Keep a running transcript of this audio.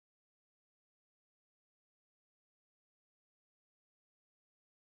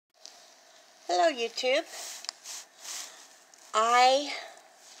Hello YouTube. I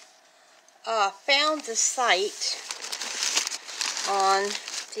found the site on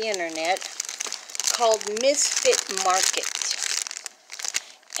the internet called Misfits Market.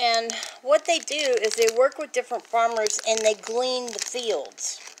 And what they do is they work with different farmers and they glean the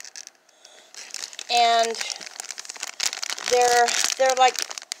fields. And they're like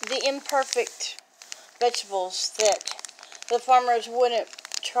the imperfect vegetables that the farmers wouldn't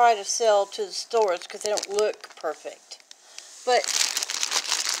try to sell to the stores because they don't look perfect. But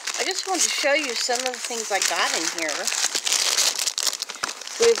I just wanted to show you some of the things I got in here.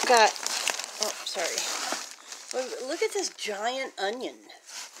 We've got, oh, sorry. Look at this giant onion.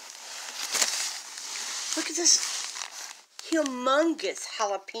 Look at this humongous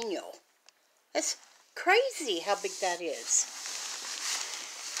jalapeno. That's crazy how big that is.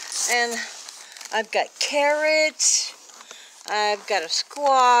 And I've got carrots. I've got a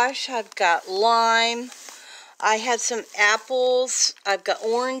squash. I've got lime. I had some apples. I've got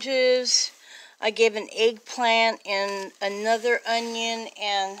oranges. I gave an eggplant and another onion,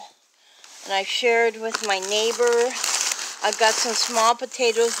 and I shared with my neighbor. I've got some small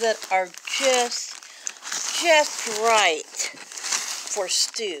potatoes that are just right for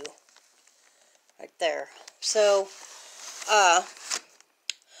stew. Right there. So, I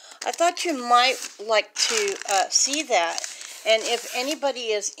thought you might like to see that. And if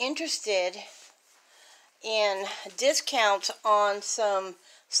anybody is interested in discounts on some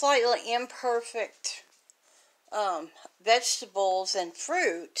slightly imperfect vegetables and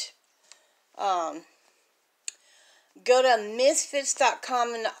fruit, go to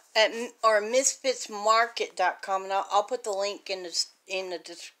misfits.com or misfitsmarket.com, and I'll put the link in the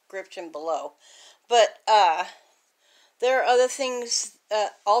description below. But there are other things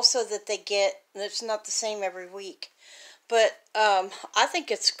also that they get that's not the same every week. But I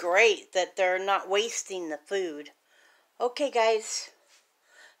think it's great that they're not wasting the food. Okay, guys.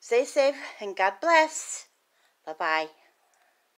 Stay safe and God bless. Bye-bye.